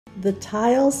The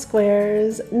Tile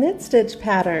Squares knit stitch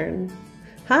pattern.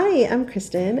 Hi, I'm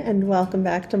Kristen and welcome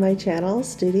back to my channel,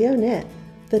 Studio Knit.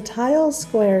 The Tile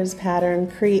Squares pattern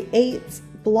creates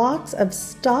blocks of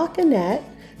stockinette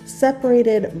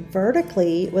separated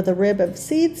vertically with a rib of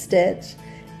seed stitch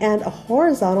and a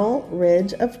horizontal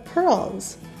ridge of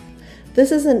purls.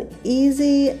 This is an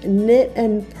easy knit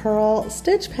and purl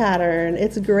stitch pattern.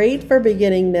 It's great for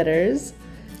beginning knitters.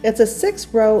 It's a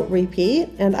 6-row repeat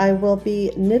and I will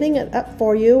be knitting it up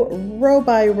for you row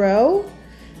by row.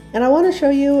 And I want to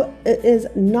show you it is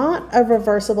not a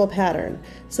reversible pattern.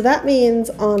 So that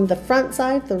means on the front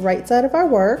side, the right side of our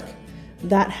work,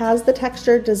 that has the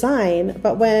textured design,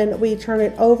 but when we turn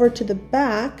it over to the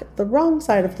back, the wrong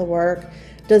side of the work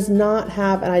does not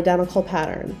have an identical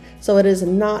pattern. So it is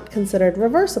not considered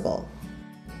reversible.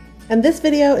 And this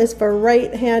video is for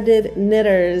right-handed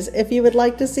knitters. If you would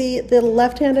like to see the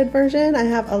left-handed version, I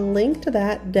have a link to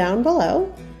that down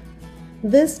below.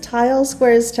 This Tile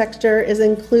Squares texture is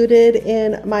included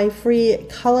in my free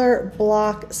color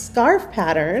block scarf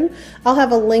pattern. I'll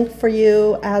have a link for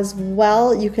you as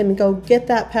well. You can go get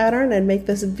that pattern and make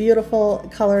this beautiful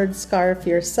colored scarf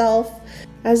yourself.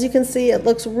 As you can see, it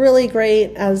looks really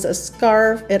great as a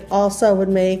scarf. It also would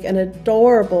make an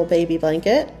adorable baby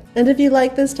blanket. And if you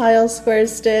like this Tile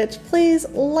Squares stitch, please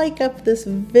like up this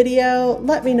video,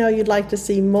 let me know you'd like to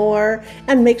see more,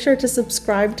 and make sure to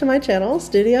subscribe to my channel,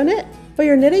 Studio Knit. For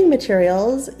your knitting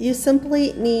materials, you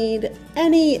simply need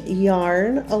any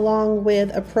yarn along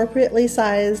with appropriately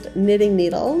sized knitting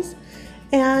needles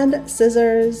and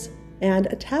scissors and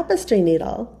a tapestry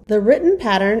needle. The written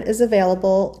pattern is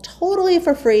available totally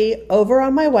for free over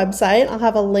on my website. I'll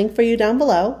have a link for you down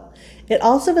below. It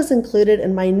also is included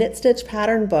in my knit stitch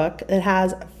pattern book. It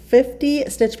has 50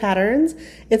 stitch patterns.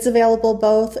 It's available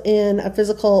both in a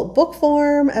physical book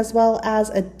form as well as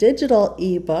a digital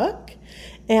ebook.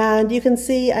 And you can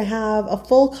see I have a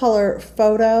full color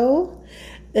photo.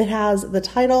 It has the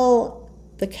title,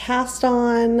 the cast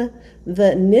on,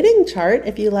 the knitting chart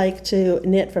if you like to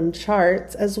knit from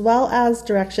charts, as well as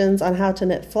directions on how to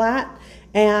knit flat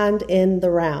and in the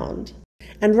round.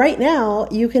 And right now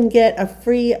you can get a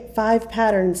free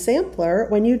 5-pattern sampler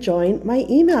when you join my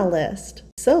email list.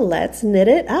 So let's knit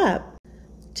it up.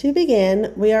 To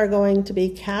begin, we are going to be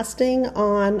casting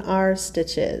on our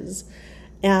stitches.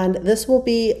 And this will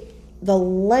be the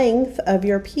length of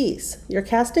your piece. You're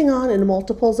casting on in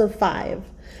multiples of 5.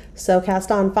 So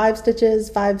cast on 5 stitches,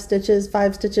 5 stitches,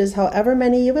 5 stitches, however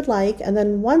many you would like. And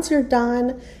then once you're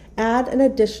done, add an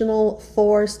additional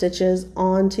 4 stitches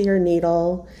onto your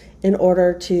needle in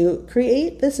order to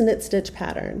create this knit stitch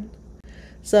pattern.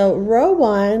 So row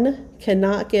 1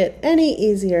 cannot get any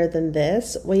easier than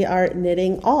this. We are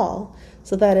knitting all.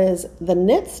 So that is the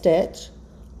knit stitch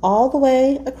all the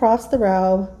way across the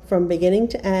row from beginning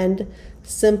to end,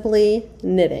 simply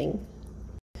knitting.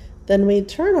 Then we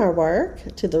turn our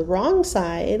work to the wrong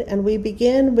side and we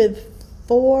begin with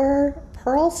 4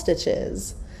 purl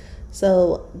stitches.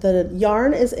 So the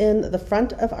yarn is in the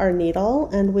front of our needle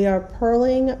and we are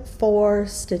purling 4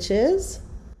 stitches.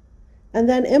 And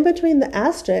then in between the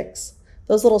asterisks,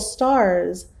 those little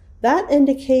stars, that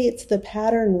indicates the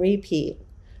pattern repeat.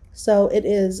 So it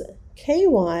is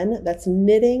K1, that's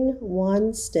knitting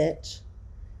 1 stitch,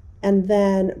 and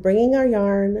then bringing our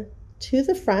yarn to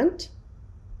the front,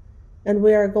 and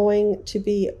we are going to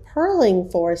be purling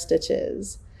 4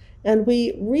 stitches. And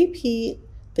we repeat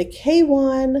the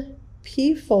K1,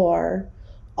 P4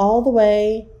 all the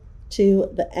way to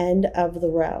the end of the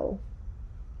row.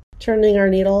 Turning our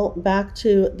needle back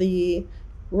to the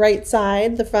right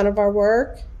side, the front of our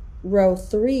work, row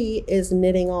 3 is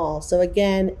knitting all. So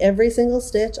again, every single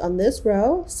stitch on this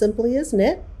row simply is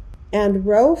knit, and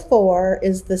row 4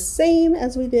 is the same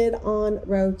as we did on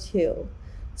row 2.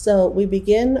 So we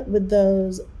begin with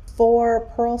those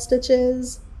 4 purl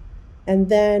stitches, and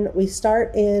then we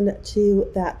start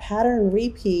into that pattern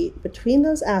repeat between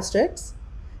those asterisks.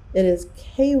 It is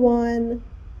K1,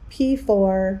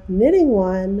 P4, knitting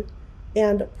 1,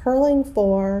 and purling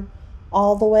 4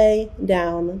 all the way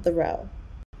down the row.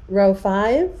 Row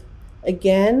 5,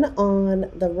 again on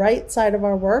the right side of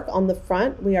our work, on the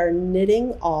front, we are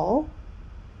knitting all.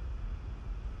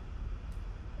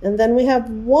 And then we have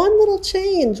one little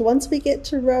change. Once we get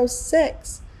to row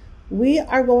 6, we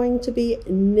are going to be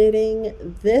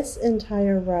knitting this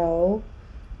entire row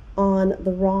on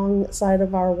the wrong side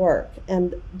of our work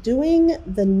and doing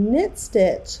the knit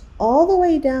stitch all the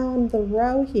way down the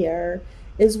row here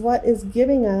is what is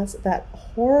giving us that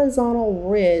horizontal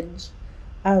ridge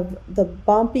of the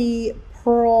bumpy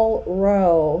purl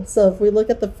row. So if we look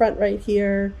at the front right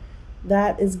here,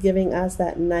 that is giving us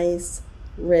that nice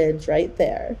ridge right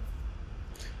there.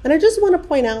 And I just want to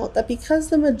point out that because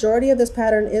the majority of this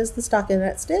pattern is the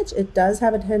stockinette stitch, it does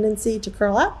have a tendency to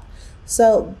curl up.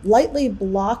 So lightly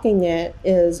blocking it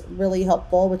is really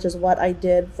helpful, which is what I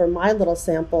did for my little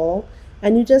sample.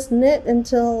 And you just knit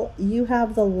until you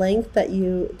have the length that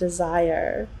you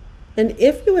desire. And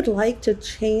if you would like to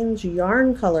change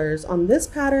yarn colors on this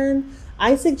pattern,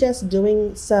 I suggest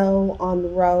doing so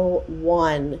on row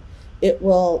 1. It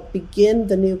will begin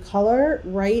the new color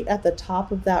right at the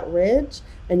top of that ridge,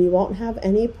 and you won't have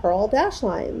any purl dash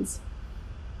lines.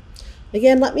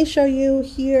 Again, let me show you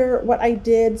here what I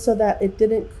did so that it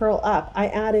didn't curl up. I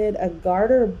added a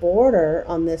garter border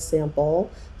on this sample.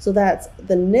 So that's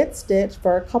the knit stitch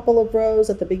for a couple of rows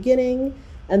at the beginning,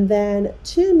 and then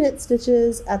 2 knit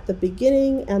stitches at the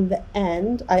beginning and the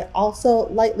end. I also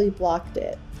lightly blocked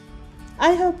it.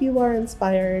 I hope you are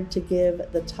inspired to give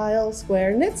the tile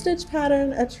square knit stitch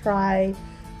pattern a try.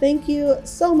 Thank you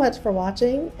so much for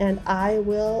watching, and I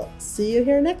will see you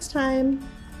here next time.